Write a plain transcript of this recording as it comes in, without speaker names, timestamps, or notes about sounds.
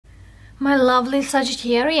My lovely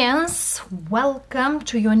Sagittarians, welcome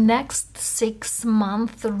to your next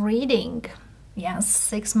 6-month reading. Yes,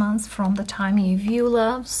 6 months from the time you view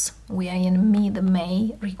loves. We are in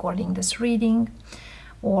mid-May recording this reading,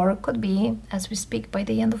 or it could be as we speak by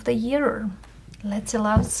the end of the year. Let's see,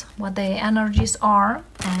 loves, what the energies are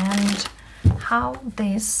and how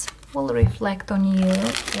this will reflect on you,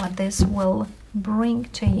 what this will bring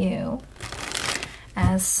to you,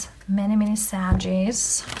 as many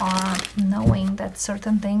Sagis are knowing that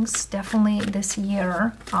certain things definitely this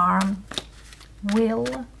year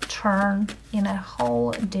will turn in a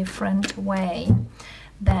whole different way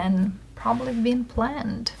than probably been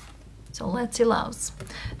planned. So let's see, loves.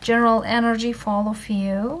 General energy for all of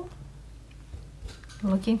you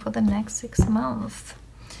looking for the next 6 months.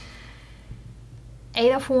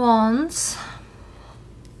 8 of Wands,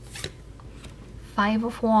 5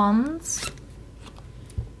 of Wands,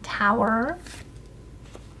 Tower,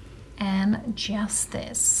 and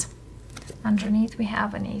Justice. Underneath we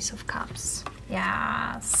have an Ace of Cups.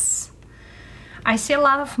 Yes, I see a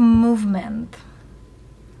lot of movement.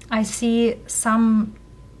 I see some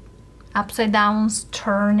upside downs,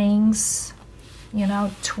 turnings,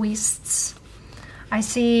 twists. I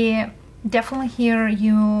see definitely here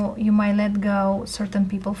you might let go certain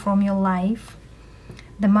people from your life.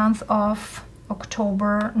 The month of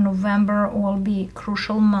October, November will be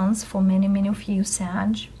crucial months for many of you,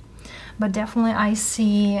 Sag. But definitely I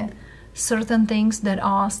see certain things that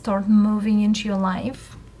are start moving into your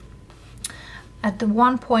life. At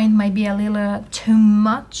one point might be a little too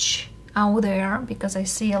much out there, because I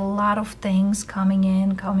see a lot of things coming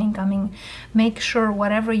in, coming. Make sure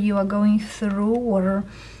whatever you are going through or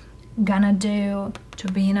gonna do to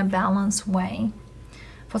be in a balanced way.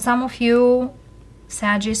 For some of you,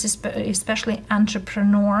 Sagittarius, especially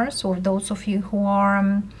entrepreneurs, or those of you who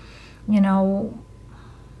are,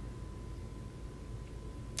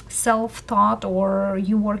 self-taught, or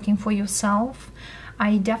you working for yourself,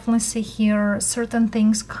 I definitely see here certain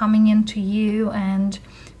things coming into you and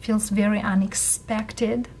feels very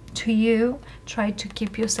unexpected to you. Try to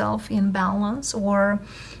keep yourself in balance, or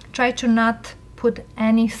try to not put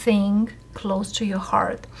anything close to your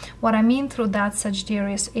heart. What I mean through that,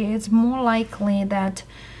 Sagittarius, is more likely that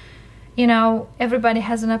everybody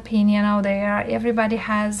has an opinion out there, everybody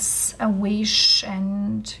has a wish,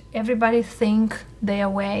 and everybody think their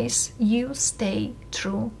ways. You stay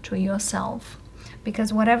true to yourself,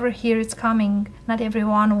 because whatever here is coming, not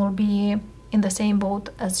everyone will be in the same boat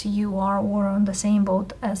as you are, or on the same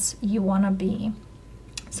boat as you want to be.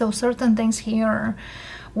 So certain things here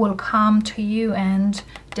will come to you and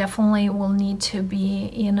definitely will need to be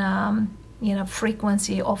in a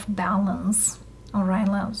frequency of balance. All right,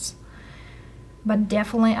 loves. But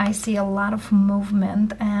definitely I see a lot of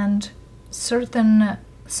movement, and certain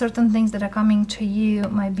things that are coming to you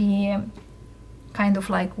might be kind of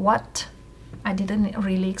like, what? I didn't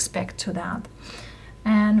really expect to that.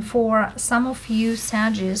 And for some of you,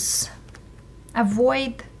 Sagittarius,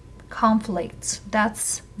 avoid conflicts.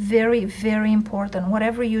 That's very important.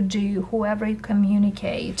 Whatever you do, whoever you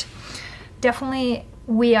communicate, definitely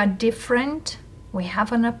we are different, we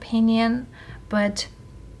have an opinion, but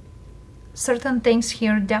certain things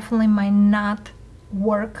here definitely might not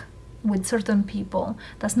work with certain people.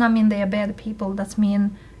 Does not mean they are bad people. That's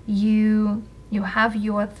mean you have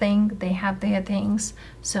your thing, they have their things,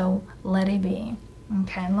 so let it be.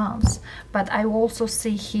 Okay, loves. But I also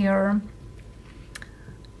see here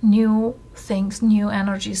new things, new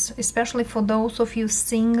energies, especially for those of you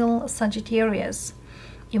single Sagittarius.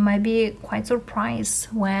 You might be quite surprised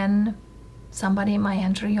when somebody might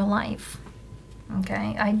enter your life.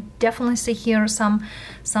 Okay, I definitely see here some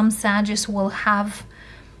Sagittarius will have,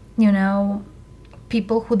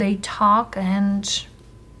 people who they talk, and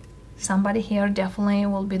somebody here definitely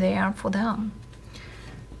will be there for them.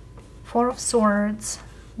 4 of Swords,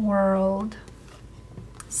 World,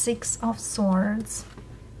 6 of Swords,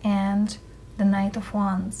 and the Knight of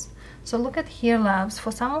Wands. So look at here, loves.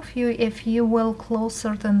 For some of you, if you will close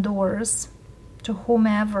certain doors to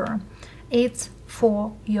whomever, it's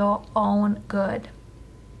for your own good,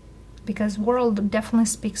 because world definitely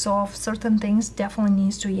speaks of certain things definitely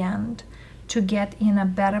needs to end to get in a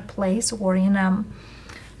better place, or in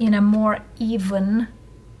a more even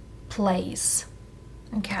place.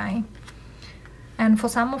 Okay, and for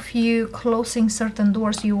some of you, closing certain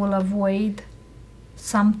doors, you will avoid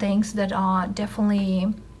some things that are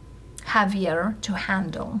definitely heavier to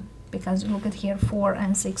handle, because look at here, 4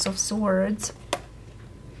 and 6 of Swords.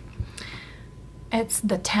 It's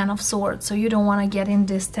the 10 of Swords, so you don't want to get in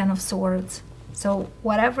this 10 of Swords So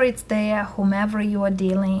whatever it's there, whomever you are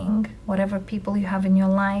dealing, whatever people you have in your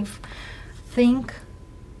life, think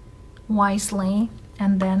wisely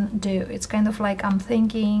and then do. It's kind of like I'm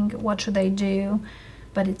thinking, what should I do?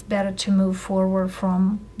 But it's better to move forward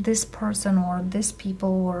from this person or this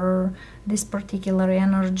people or this particular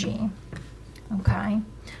energy. Okay.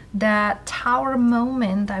 The Tower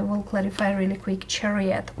moment, I will clarify really quick.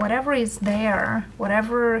 Chariot, whatever is there,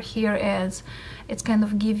 whatever here is, it's kind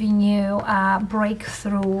of giving you a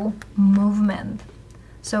breakthrough movement.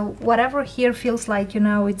 So whatever here feels like, you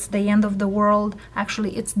know, it's the end of the world,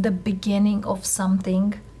 actually it's the beginning of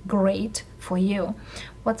something great for you.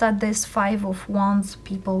 What's at this Five of Wands,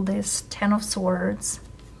 people? This Ten of Swords,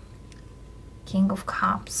 King of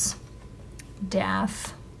Cups,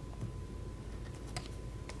 Death,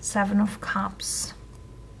 Seven of Cups,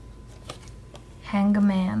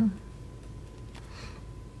 Hangman,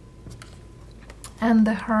 and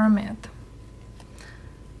the Hermit.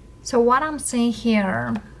 So what I'm seeing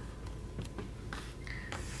here,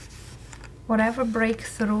 whatever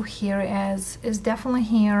breakthrough here is definitely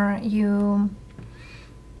here. You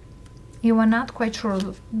are not quite sure.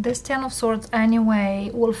 This Ten of Swords anyway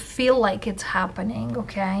will feel like it's happening,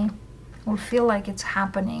 okay? Will feel like it's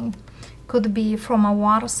happening. Could be from a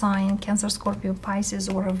water sign, Cancer, Scorpio, Pisces,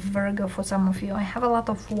 or a Virgo for some of you. I have a lot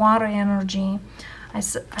of water energy.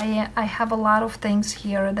 I have a lot of things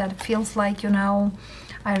here that feels like, you know,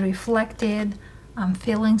 I reflected, I'm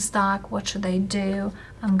feeling stuck, what should I do?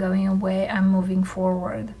 I'm going away, I'm moving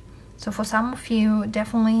forward. So for some of you,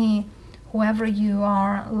 definitely whoever you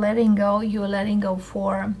are letting go, you're letting go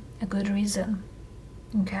for a good reason,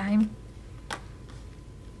 okay?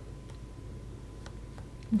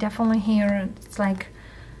 Definitely here, it's like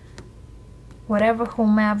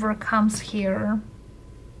whomever comes here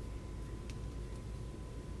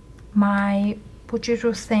might put you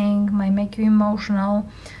to think, might make you emotional,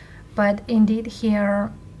 but indeed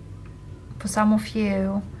here, for some of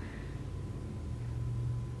you,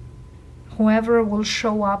 whoever will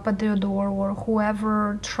show up at your door or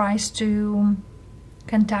whoever tries to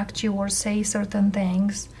contact you or say certain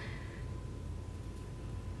things,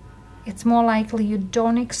 it's more likely you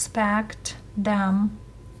don't expect them,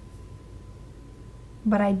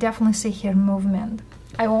 but I definitely see here movement.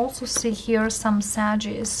 I also see here some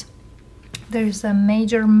Sagittarius. There is a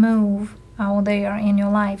major move out there in your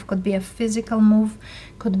life. Could be a physical move,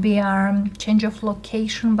 could be a change of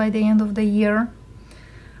location by the end of the year.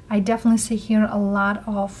 I definitely see here a lot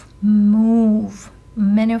of move.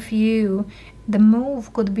 Many of you, the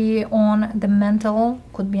move could be on the mental,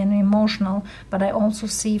 could be an emotional, but I also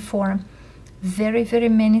see for very, very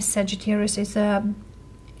many Sagittarius, it's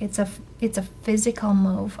a physical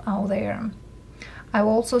move out there. I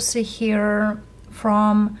also see here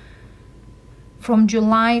from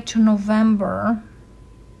July to November,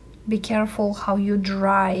 be careful how you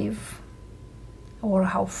drive or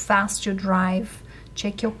how fast you drive.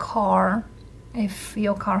 Check your car. If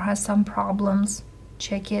your car has some problems,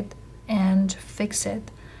 check it and fix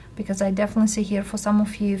it, because I definitely see here for some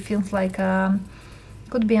of you feels like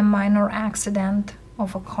could be a minor accident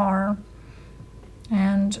of a car,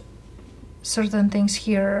 and certain things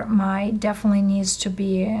here might definitely needs to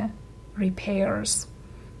be repairs.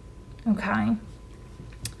 Okay,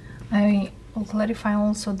 I will clarify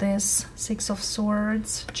also this Six of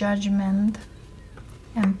Swords, Judgment,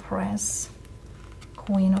 Empress,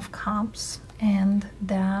 Queen of Cups, and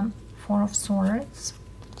the Four of Swords,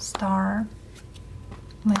 Star,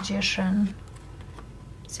 Magician,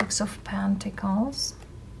 Six of Pentacles,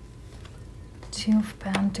 Two of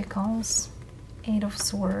Pentacles, Eight of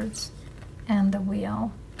Swords, and the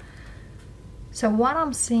Wheel. So what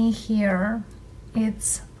I'm seeing here,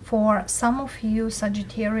 it's for some of you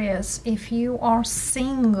Sagittarius, if you are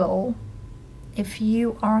single,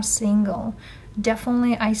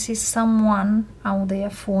 definitely I see someone out there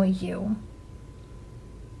for you,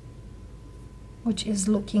 which is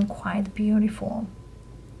looking quite beautiful.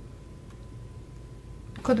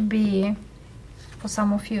 Could be for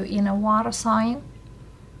some of you in a water sign.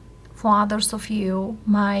 For others of you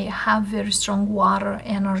might have very strong water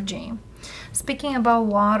energy. Speaking about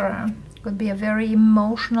water, could be a very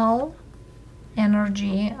emotional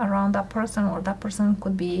energy around that person, or that person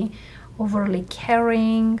could be overly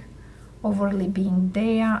caring, overly being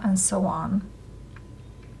there, and so on.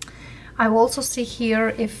 I also see here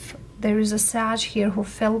if there is a Sag here who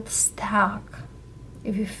felt stuck.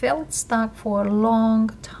 If you felt stuck for a long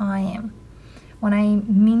time, when I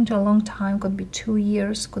mean to a long time, could be 2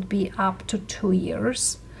 years, could be up to 2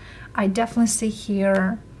 years. I definitely see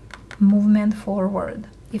here movement forward.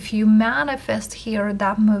 if you manifest here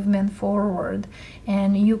that movement forward,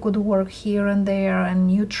 and you could work here and there,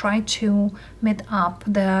 and you try to meet up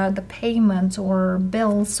the payments or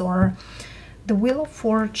bills or the Wheel of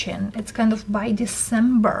Fortune, it's kind of by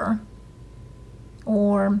December,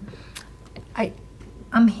 or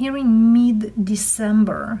I'm hearing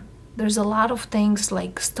mid-December, there's a lot of things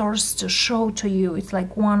like starts to show to you. It's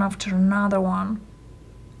like one after another one.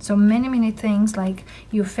 So many things, like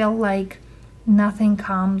you feel like nothing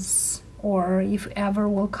comes, or if ever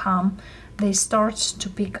will come, they start to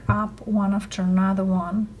pick up one after another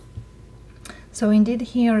one. So indeed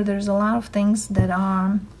here there's a lot of things that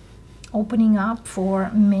are opening up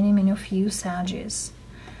for many of you Sagittarius.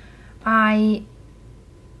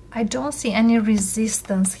 I don't see any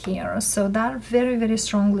resistance here, so that very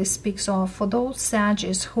strongly speaks of, for those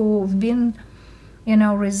Sagittarius who've been, you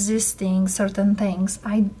know, resisting certain things,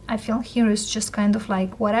 I feel here is just kind of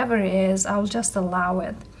like, whatever it is, I'll just allow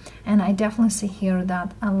it. And I definitely see here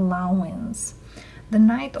that allowance. The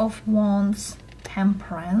Knight of Wands,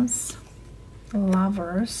 Temperance,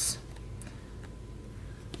 Lovers,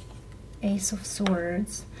 Ace of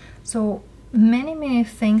Swords. So many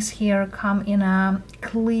things here come in a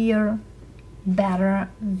clear, better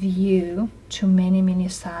view to many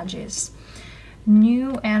Sagittarius.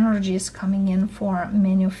 New energies coming in for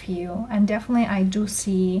many of you, and definitely I do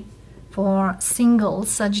see for single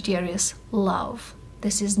Sagittarius love.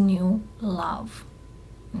 This is new love.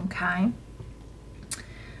 Okay,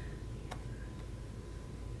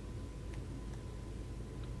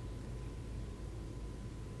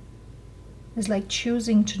 it's like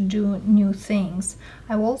choosing to do new things.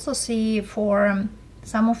 I also see for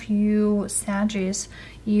some of you Sagittarius,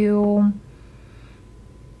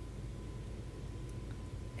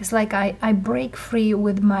 it's like I break free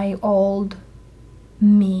with my old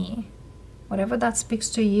me. Whatever that speaks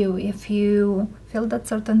to you, if you feel that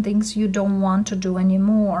certain things you don't want to do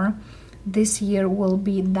anymore, this year will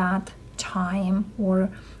be that time. Or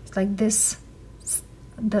it's like this,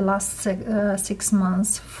 the last 6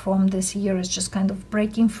 months from this year is just kind of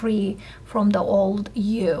breaking free from the old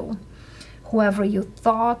you. Whoever you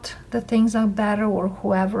thought the things are better, or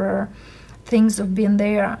whoever things have been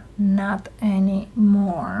there, not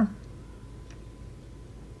anymore.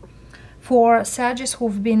 For Sagittarius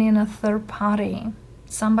who've been in a third party,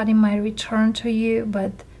 somebody might return to you,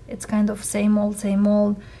 but it's kind of same old.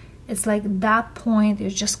 It's like that point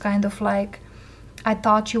is just kind of like, I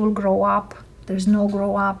thought you will grow up. There's no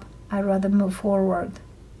grow up. I'd rather move forward.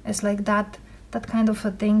 It's like that kind of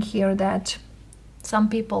a thing here, that some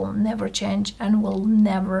people never change and will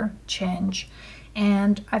never change.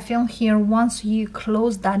 And I feel here, once you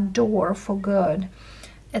close that door for good,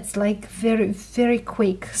 it's like very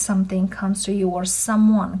quick something comes to you, or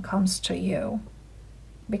someone comes to you.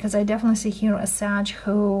 Because I definitely see here a Sag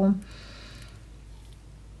who,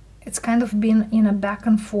 it's kind of been in a back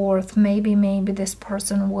and forth. Maybe this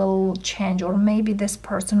person will change, or maybe this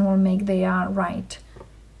person will make their right.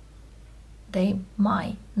 They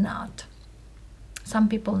might not. Some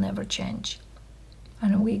people never change,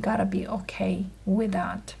 and we gotta be okay with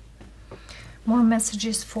that. More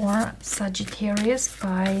messages for Sagittarius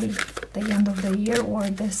by the end of the year, or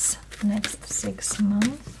this next 6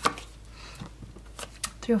 months.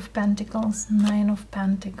 3 of Pentacles, 9 of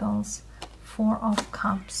Pentacles, 4 of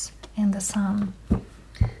Cups, and the Sun.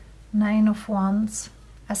 9 of Wands.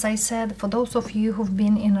 As I said, for those of you who've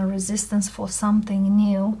been in a resistance for something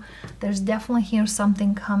new, there's definitely here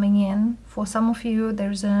something coming in. For some of you,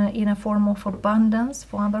 there's in a form of abundance.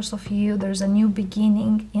 For others of you, there's a new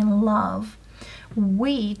beginning in love,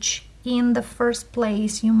 which in the first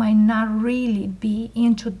place you might not really be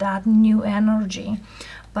into that new energy,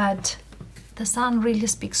 but the Sun really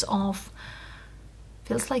speaks of,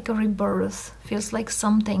 feels like a rebirth, feels like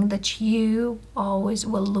something that you always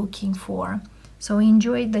were looking for. So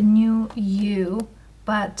enjoy the new you,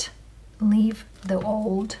 but leave the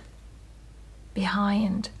old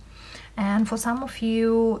behind. And for some of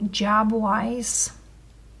you, job-wise,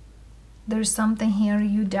 there's something here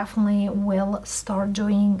you definitely will start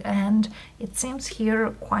doing, and it seems here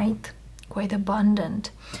quite abundant.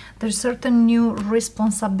 There's certain new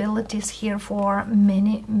responsibilities here for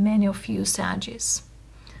many of you Sagittarius.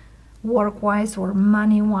 Work-wise or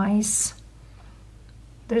money-wise,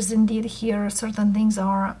 there's indeed here certain things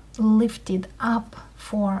are lifted up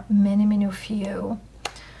for many of you.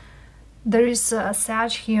 There is a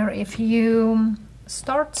Sag here, if you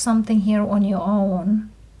start something here on your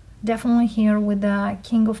own, definitely here with the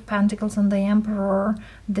King of Pentacles and the Emperor,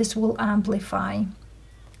 this will amplify.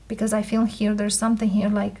 Because I feel here there's something here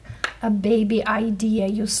like a baby idea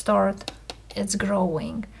you start, it's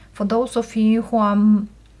growing. For those of you who are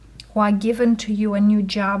who are given to you a new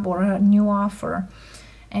job or a new offer,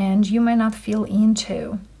 and you may not feel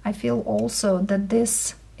into. I feel also that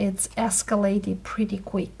it's escalated pretty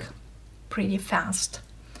quick, pretty fast.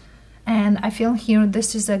 And I feel here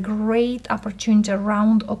this is a great opportunity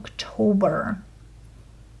around October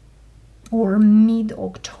or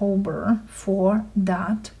mid-October for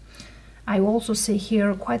that. I also see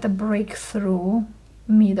here quite a breakthrough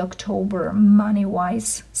mid-October,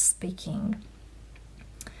 money-wise speaking.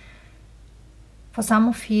 For some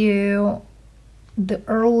of you, the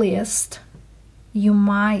earliest you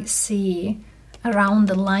might see around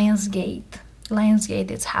the Lionsgate.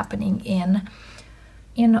 Lionsgate is happening in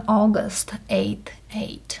August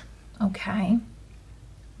 8/8, okay?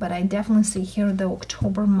 But I definitely see here the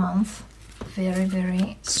October month very,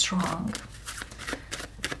 very strong.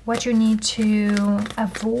 What you need to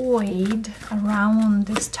avoid around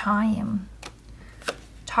this time: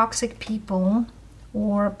 toxic people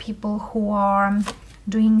or people who are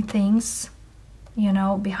doing things, you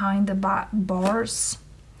know, behind the bars.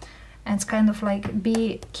 And it's kind of like,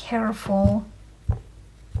 be careful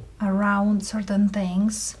around certain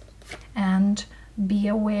things and be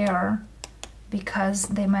aware, because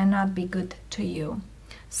they might not be good to you.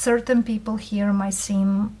 Certain people here might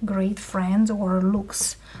seem great friends or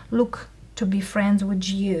look to be friends with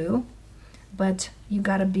you, but you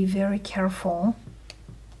gotta be very careful,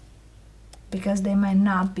 because they might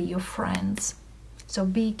not be your friends. So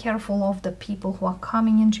be careful of the people who are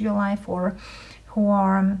coming into your life or who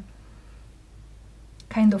are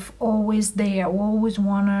kind of always there, always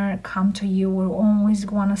wanna come to you, or always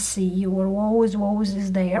wanna see you, or always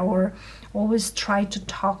is there, or always try to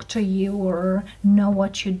talk to you or know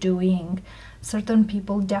what you're doing. Certain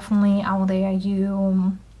people definitely out there,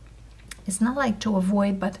 it's not like to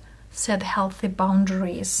avoid, but set healthy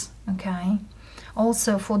boundaries, okay?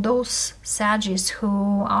 Also, for those Sagis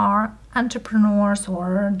who are entrepreneurs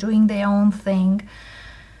or doing their own thing,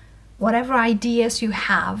 whatever ideas you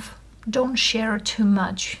have, don't share too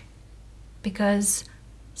much, because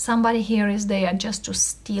somebody here is there just to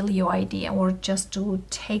steal your idea or just to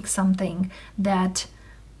take something that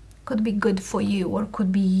could be good for you or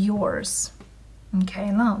could be yours.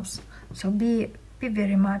 Okay, loves? So be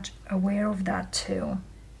very much aware of that too.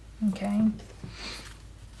 Okay.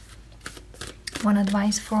 One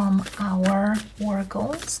advice from our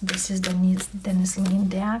oracles. This is the Dennis Lynn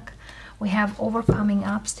deck. We have overcoming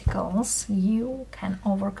obstacles. You can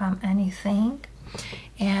overcome anything,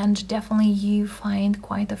 and definitely you find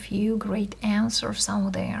quite a few great answers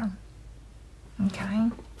out there.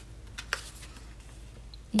 Okay,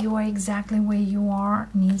 you are exactly where you are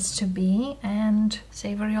needs to be, and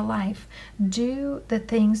savor your life. Do the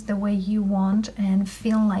things the way you want and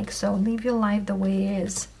feel like so. Live your life the way it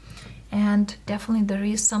is, and definitely there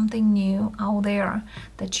is something new out there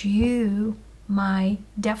that you might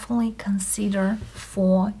definitely consider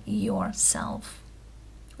for yourself,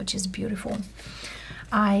 which is beautiful.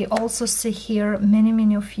 I also see here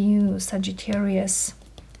many of you Sagittarius,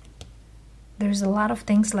 there's a lot of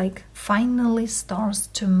things like finally starts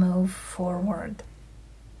to move forward,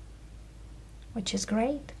 which is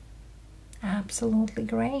great, absolutely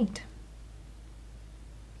great.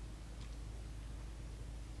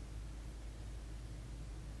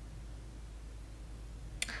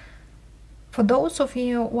 For those of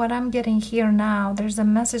you, what I'm getting here now, there's a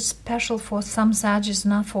message special for some Sag, it's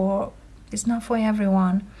not for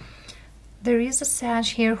everyone. There is a Sag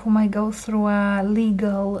here who might go through a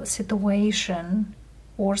legal situation,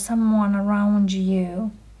 or someone around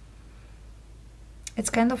you. It's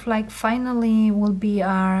kind of like finally will be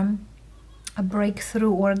a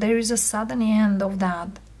breakthrough, or there is a sudden end of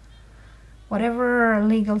that. Whatever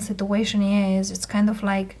legal situation is, it's kind of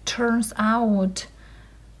like turns out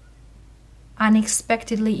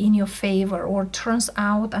unexpectedly in your favor, or turns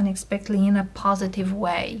out unexpectedly in a positive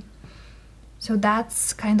way. So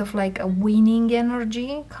that's kind of like a winning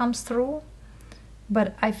energy comes through.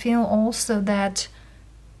 But I feel also that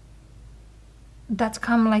that's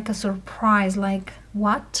come like a surprise, like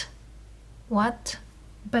what?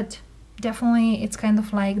 But definitely it's kind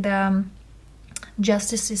of like the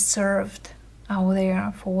justice is served out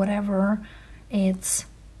there for whatever it's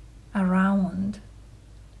around.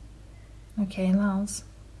 Okay, loves.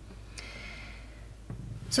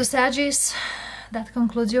 So Sagittarius, that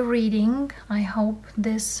concludes your reading. I hope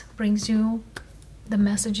this brings you the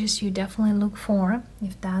messages you definitely look for.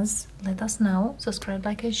 If it does, let us know. Subscribe,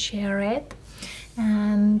 like, and share it.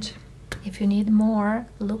 And if you need more,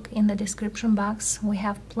 look in the description box. We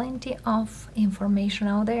have plenty of information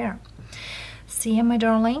out there. See you, my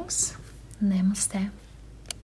darlings. Namaste.